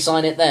 Can you please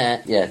sign it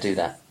there? Yeah, do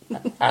that.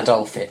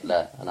 Adolf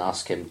Hitler, and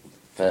ask him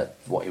for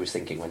what he was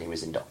thinking when he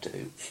was in Doctor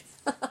Who.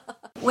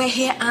 We're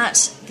here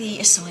at the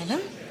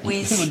asylum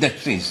with...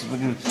 Please,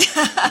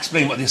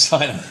 explain what the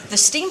asylum... the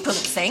steampunk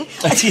thing.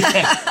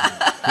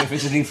 We're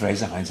visiting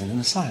Frazer Hines in an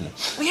asylum.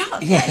 We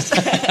are? Yes.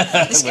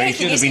 The scary Well, it thing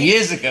should have is, been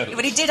years ago.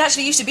 But it did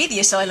actually used to be the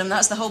asylum,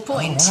 that's the whole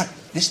point. Oh, right.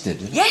 This did,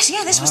 didn't it? Yes,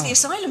 this was the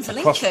asylum for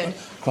Lincoln.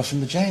 Across from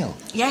the jail.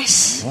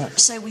 Yes. Right.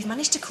 So we've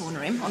managed to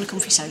corner him on a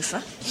comfy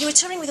sofa. You were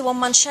touring with a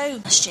one-man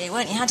show last year,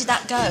 weren't you? How did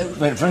that go?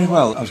 Went very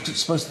well. I was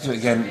supposed to do it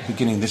again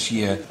beginning this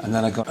year, and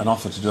then I got an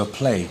offer to do a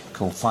play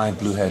called Five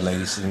Blue-Haired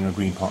Ladies Sitting on a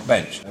Green Park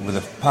Bench, with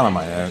a pal of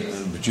mine,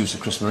 producer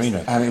Chris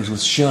Marino. And it was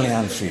with Shirley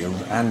Anfield,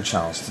 Anne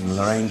Charleston,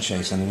 Lorraine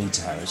Chase and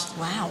Anita Harris.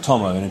 Wow.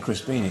 Tom Owen and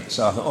Chris Beanie.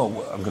 So I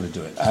thought, I'm going to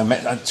do it. I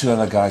met two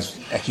other guys,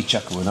 Eki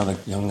Chuckle, another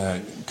young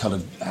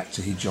coloured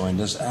actor, he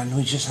joined us, and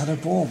we just had a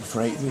ball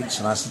for 8 weeks.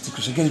 And I said to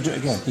Chris, I'm going to do it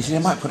again. He said,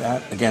 I might put it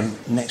out again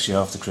next year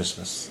after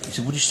Christmas. He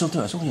said, would you still do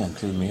it? I said, oh yeah,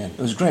 include me in. It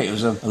was great. It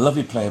was a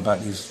lovely play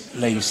about these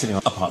ladies sitting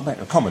on a park bench,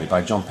 a comedy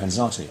by John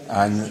Penzotti.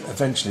 And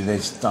eventually they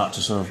start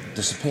to sort of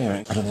disappear.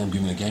 I don't think I'm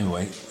giving the game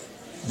away.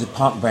 The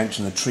park bench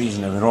and the trees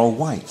and everything are all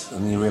white,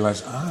 and then you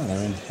realise,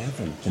 they're in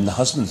heaven. And the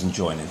husband's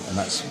enjoying it, and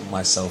that's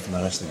myself and the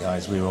rest of the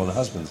guys, we were all the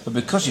husbands. But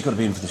because you've got to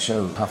be in for the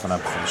show half an hour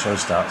before the show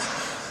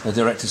starts, the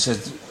director said,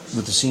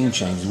 with the scene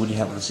change, would you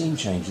have the scene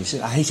change? He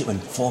said, I hate it when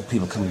 4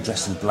 people come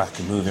dressed in black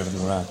and move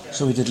everything around.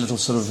 So we did little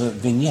sort of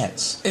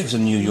vignettes. It was a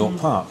New York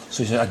park.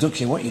 So he said, I don't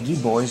care what you do,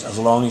 boys, as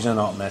long as you're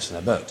not messing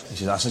about. He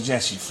said, I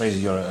suggest you, Fraser,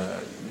 you're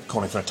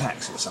calling for a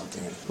taxi or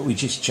something. But we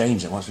just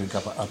changed it once we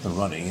got up and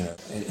running. You know,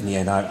 in the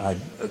end, I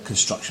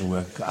construction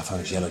work. I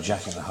found this yellow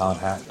jacket and a hard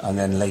hat, and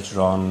then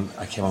later on,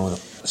 I came on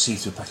with a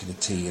see-through packet of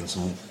tea and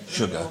some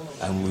sugar,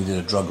 and we did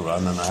a drug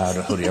run, and I had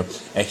a hoodie up.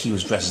 Eki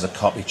was dressed as a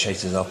cop. He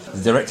chased us off.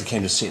 The director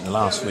came to see it in the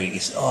last week. He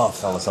said, "Oh,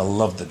 fellas, I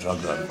loved the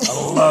drug run.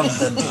 I loved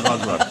the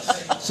drug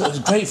run." So it was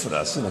great for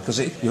us, you know, because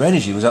your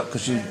energy was up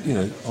because you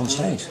know, on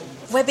stage.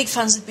 We're big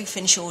fans of Big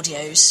Finish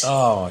Audios.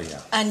 Oh,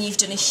 yeah. And you've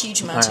done a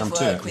huge amount of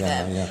work with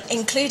them,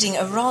 including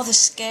a rather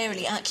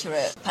scarily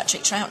accurate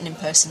Patrick Troughton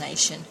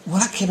impersonation. Well,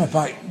 that came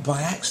about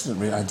by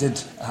accident, really.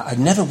 I'd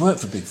never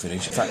worked for Big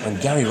Finish. In fact, when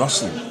Gary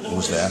Russell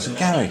was there, I said,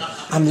 Gary,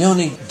 I'm the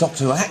only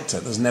Doctor Who actor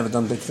that's never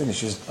done Big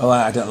Finish. He said, oh,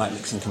 I don't like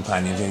mixing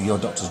companions. Your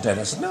Doctor's dead.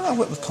 I said, no, I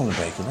worked with Colin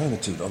Baker. They were the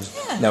two dogs.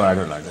 Yeah. No, I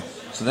don't like that.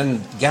 So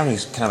then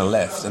Gary's kind of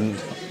left,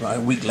 and a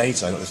week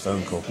later I got this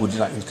phone call. Would you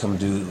like me to come and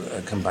do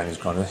a companions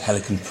chronicle,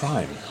 Helican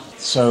Prime?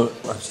 So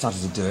I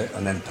started to do it,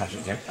 and then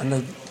Patrick came, and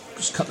they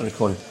just cut the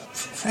recording.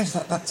 Fraser,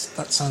 that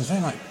sounds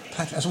very like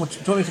Patrick. I said, do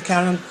you want me to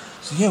carry on? I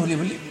said, yeah, will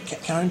you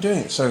carry on doing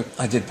it? So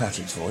I did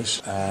Patrick's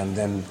voice, and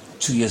then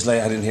 2 years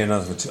later I didn't hear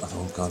another. I thought,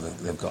 oh God,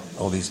 they've got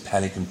all these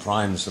Pelican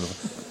Primes sort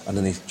of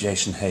underneath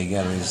Jason Hager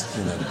and his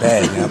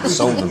bed. You know,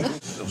 sold them.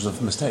 It was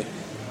a mistake.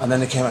 And then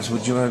they came out and said,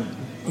 would you want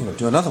to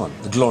do another one,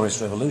 The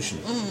Glorious Revolution?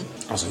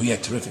 I said, yeah,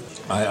 terrific.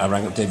 I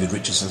rang up David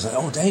Richardson and said,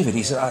 oh, David,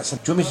 he said,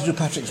 do you want me to do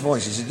Patrick's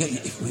voice? He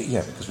said,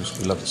 yeah, because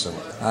we loved it so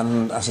much.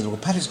 And I said, well,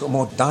 Patrick's got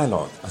more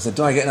dialogue. I said,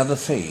 do I get another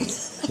fee? He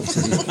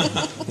said,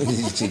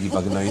 you cheeky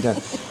bugger, no, you don't.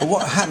 But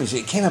what happened is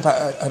it came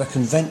about at a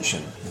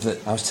convention that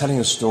I was telling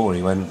a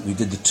story when we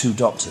did The Two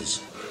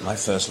Doctors. My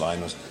first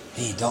line was,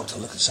 hey, Doctor,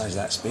 look at the size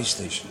of that space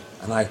station.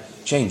 And I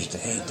changed it to,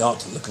 hey,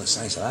 Doctor, look at the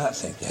size of that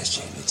thing. Yes,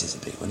 Jamie, it is a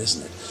big one,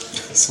 isn't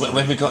it?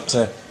 When we got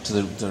to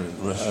the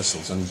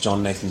rehearsals, and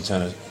John Nathan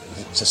Turner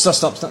said,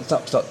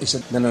 stop. He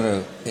said,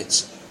 no,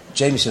 it's...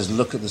 Jamie says,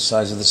 look at the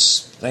size of the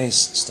space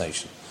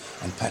station.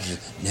 And Patrick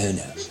said,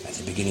 no, at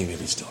the beginning of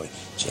every story,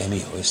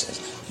 Jamie always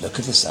says, look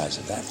at the size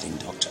of that thing,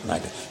 Doctor. And I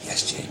go,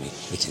 yes, Jamie,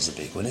 it is a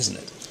big one, isn't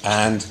it?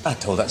 And I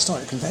told that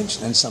story at a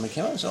convention, and somebody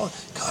came up and said, oh,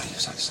 God, you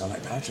sound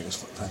like Patrick, it's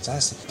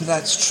fantastic. But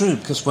that's true,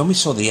 because when we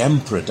saw the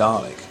Emperor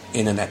Dalek,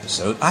 in an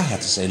episode, I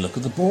had to say, look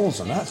at the balls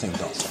on that thing,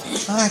 Doctor.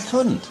 I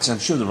couldn't. Because I'm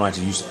sure the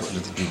writer used to put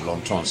little people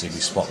on trying to see if we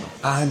spot them.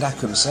 And I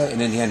couldn't say it.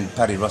 And in the end,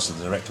 Paddy Russell,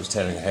 the director, was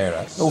tearing her hair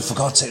out. Oh, for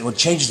God's sake, well,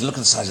 change the look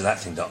of the size of that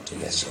thing, Doctor.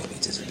 Yes, yeah,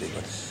 it is a big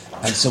one.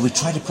 And so we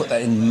tried to put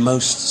that in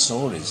most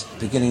stories.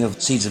 Beginning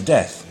of Seeds of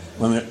Death,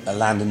 when we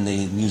land in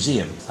the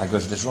museum, I go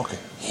to this rocket.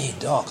 Hey,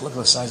 Doc, look at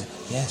the size.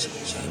 Yes,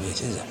 Jamie,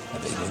 it is a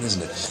big one,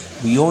 isn't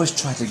it? We always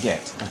try to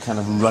get a kind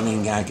of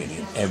running gag in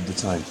it every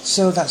time.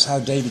 So that's how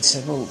David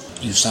said, well,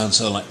 you sound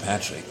so like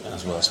Patrick.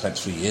 As well, I spent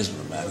 3 years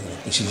with him, man.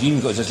 He said, you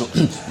can go just look.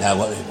 Now,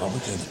 what we're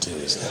going to do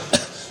is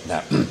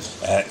now,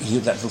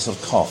 you that little sort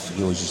of cough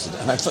you always used to do.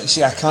 And I thought,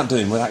 see, I can't do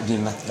it without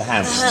doing the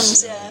hands. The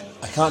hands, yeah.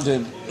 I can't do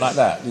it like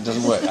that. It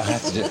doesn't work. I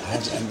have to do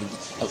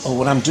it. Or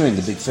when I'm doing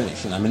the big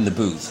finish and I'm in the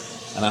booth,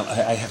 and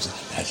I have to,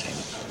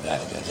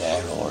 go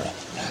there, or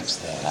perhaps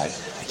there. I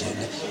don't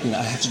know. You know,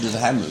 I have to do the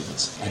hand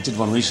movements. I did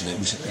one recently,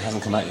 which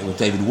hasn't come out yet, with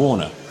David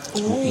Warner.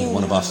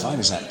 One of our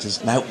finest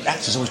actors. Now,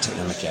 actors always take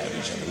the mick out of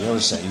each other. We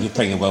always say, if you're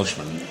playing a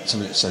Welshman,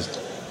 somebody that says,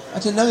 I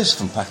didn't know this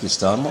was from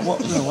Pakistan.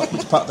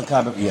 Which part of the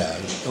car? Yeah,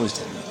 always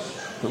take me.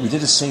 But we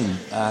did a scene,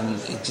 and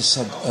it just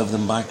said over the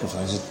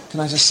microphone, he said, can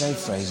I just say,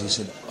 Frazer? He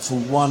said, for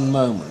one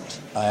moment,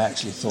 I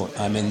actually thought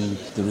I'm in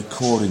the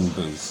recording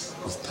booth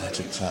with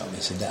Patrick Troughton.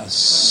 He said, that was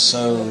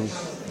so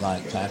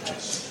like Patrick.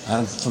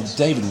 And for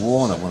David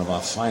Warner, one of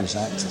our finest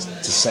actors,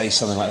 to say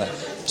something like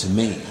that to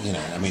me, you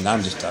know, I mean,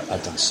 I've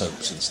done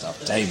soaps and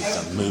stuff. David's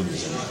done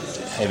movies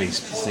and heavy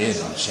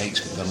theatre and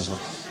Shakespeare done as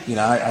well. You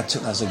know, I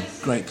took that as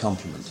a great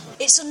compliment.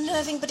 It's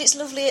unnerving, but it's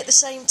lovely at the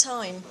same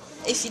time,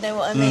 if you know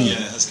what I mean. Yeah, it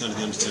has kind of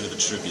the undertone of a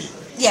tribute.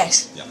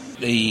 Yes. Yeah.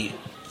 The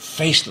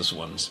faceless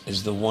ones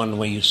is the one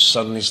where you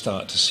suddenly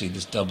start to see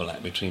this double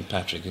act between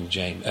Patrick and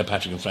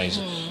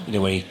Frazer. You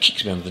know, where he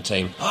kicks me under the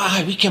table.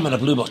 Hi, we came on a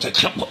blue box.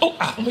 What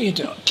are you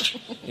doing?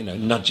 You know,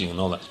 nudging and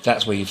all that.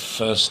 That's where you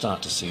first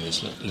start to see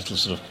this little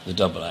sort of the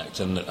double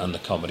act and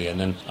the comedy. And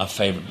then our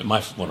favourite,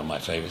 one of my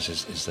favourites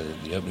is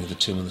the opening of the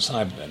Tomb of the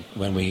Cybermen,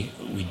 when we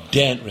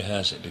daren't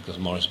rehearse it because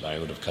Morris Barry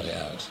would have cut it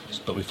out,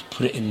 but we've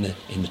put it in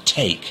the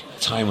take.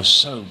 Time was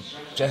so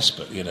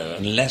desperate, you know,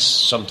 unless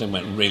something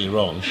went really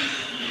wrong,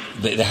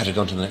 they had to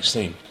go on to the next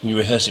scene. We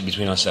rehearsed it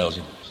between ourselves,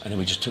 and then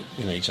we just took,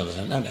 you know, each other's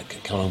hand. No,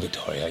 come on,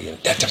 Victoria. You know,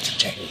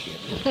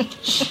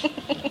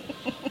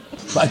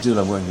 But I do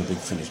love working with Big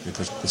Finish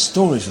because the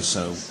stories are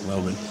so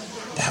well written.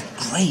 They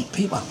have great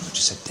people. I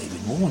just said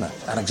David Warner,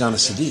 Alexander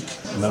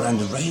Siddiq,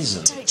 Miranda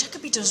Raisin. Derek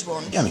Jacobi does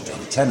one. Yeah, I mean,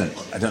 David Tennant.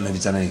 I don't know if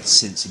he's done any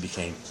since he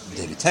became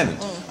David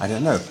Tennant. I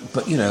don't know.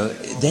 But, you know,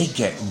 they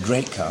get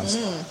great cast.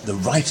 The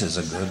writers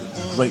are good,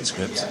 great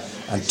scripts.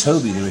 And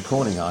Toby, the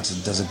recording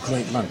artist, does a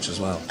great lunch as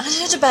well. I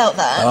heard about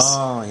that.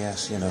 Oh,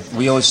 yes, you know.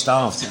 We always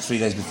starve 3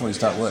 days before you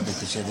start work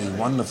because they do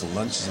wonderful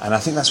lunches. And I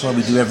think that's why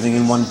we do everything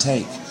in one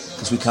take,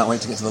 because we can't wait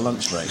to get to the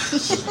lunch break.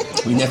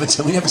 we never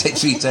take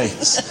 3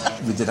 takes.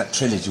 We did that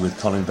trilogy with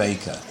Colin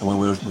Baker, and when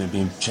we were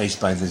being chased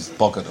by this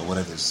boggart or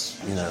whatever, this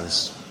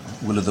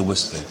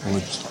will-o'-the-wisp thing, and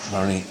we're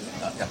running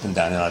up and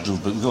down in our little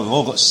booth. We've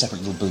all got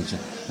separate little booths.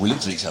 We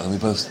looked at each other and we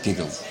both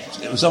giggled.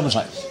 It was almost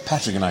like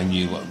Patrick and I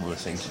knew what we were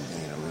thinking.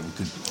 You know, we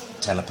could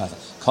telepathic.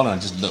 Colin and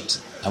I just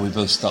looked, and we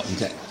both stopped and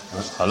get,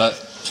 hello,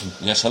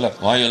 yes, hello,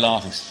 why are you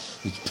laughing?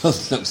 We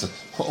both looked,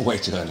 what a way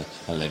to earn it.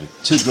 And they were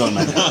 2 grown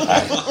men.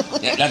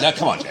 No,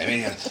 come on,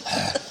 Jamie.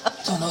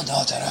 No,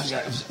 daughter.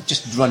 I was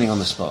just running on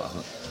the spot.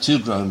 2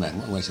 grown men,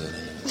 what a way to earn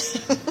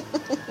it.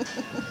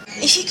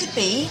 If you could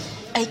be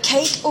a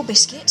cake or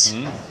biscuit,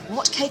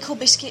 what cake or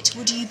biscuit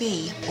would you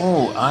be?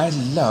 Oh, I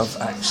love,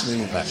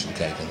 actually, passion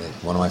cake, I think.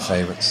 One of my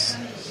favourites.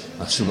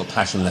 I've still got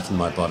passion left in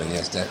my body,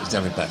 yes, it's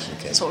definitely passion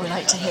cake. That's what we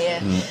like to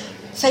hear.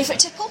 Favourite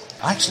tipple?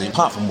 Actually,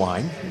 apart from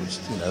wine, which,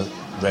 you know,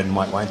 red and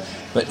white wine,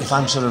 but if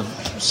I'm sort of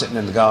sitting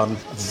in the garden,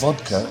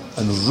 vodka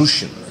and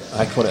Russian,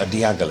 I call it a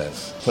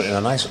Diaghilev. Put it in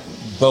a nice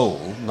bowl,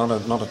 not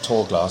a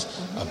tall glass,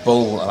 a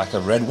bowl like a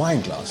red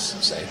wine glass,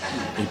 say.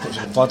 You put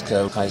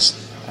vodka,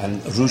 ice,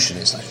 and Russian,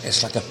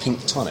 it's like a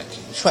pink tonic.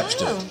 Schweppes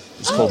do it.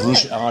 It's called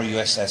Russian,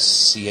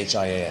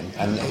 Russchian,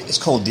 and it's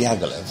called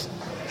Diaghilev,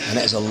 and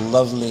it is a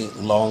lovely,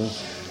 long,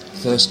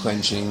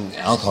 thirst-quenching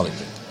alcoholic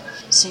drink.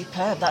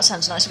 Superb. That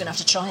sounds nice. We're going to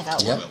have to try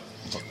that one. Yep.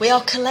 We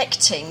are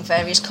collecting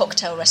various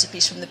cocktail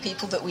recipes from the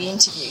people that we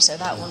interview, so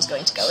that one's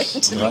going to go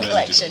into the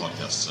collection.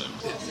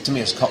 To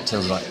me, it's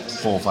cocktails like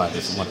 4 or 5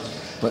 different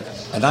ones.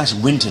 But a nice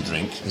winter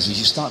drink is if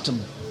you start to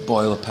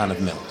boil a pan of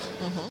milk.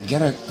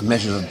 Get a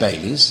measure of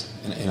Baileys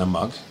in a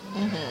mug.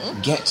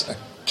 Get a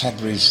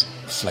Cadbury's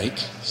flake,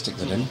 stick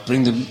that in.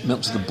 Bring the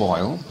milk to the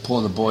boil.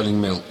 Pour the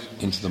boiling milk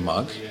into the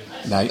mug.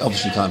 Now,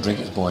 obviously you can't drink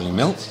it, it's boiling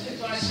milk.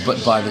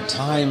 But by the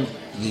time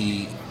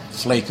the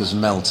flake has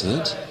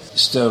melted,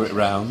 stir it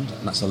round,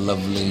 and that's a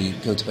lovely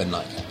go-to-bed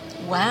nightcap.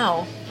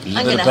 Wow.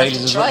 I'm going to have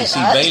to try that. See,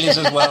 Baileys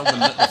as well,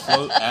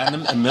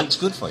 the milk's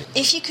good for you.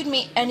 If you could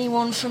meet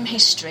anyone from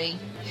history,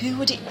 who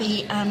would it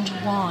be and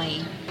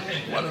why?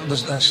 Well,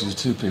 there's actually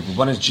 2 people.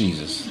 One is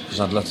Jesus, because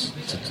I'd love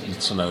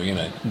to know, you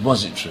know,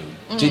 was it true?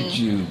 Did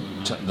you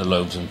take the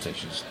loaves and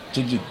fishes?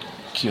 Did you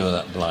cure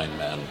that blind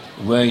man?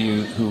 Who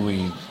were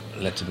you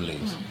led to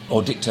believe.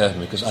 Or Dick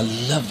Turpin, because I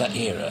love that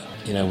era,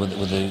 you know, with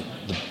the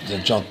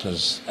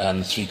jodhpurs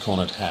and the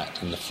three-cornered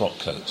hat and the frock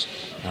coats.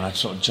 And I'd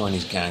sort of join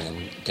his gang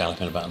and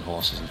galloping about on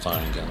horses and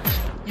firing guns.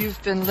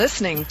 You've been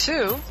listening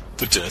to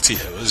The Dirty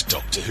Whoas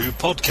Doctor Who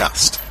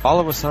podcast.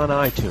 Follow us on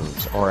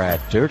iTunes or at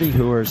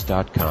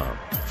dirtyhooers.com.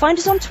 Find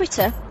us on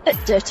Twitter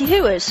at Dirty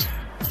Whoas.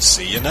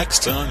 See you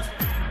next time.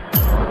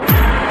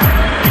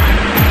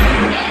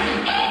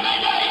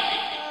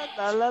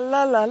 la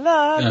la la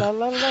la la la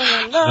la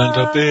la la.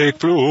 And a big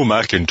blue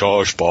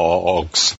Macintosh box.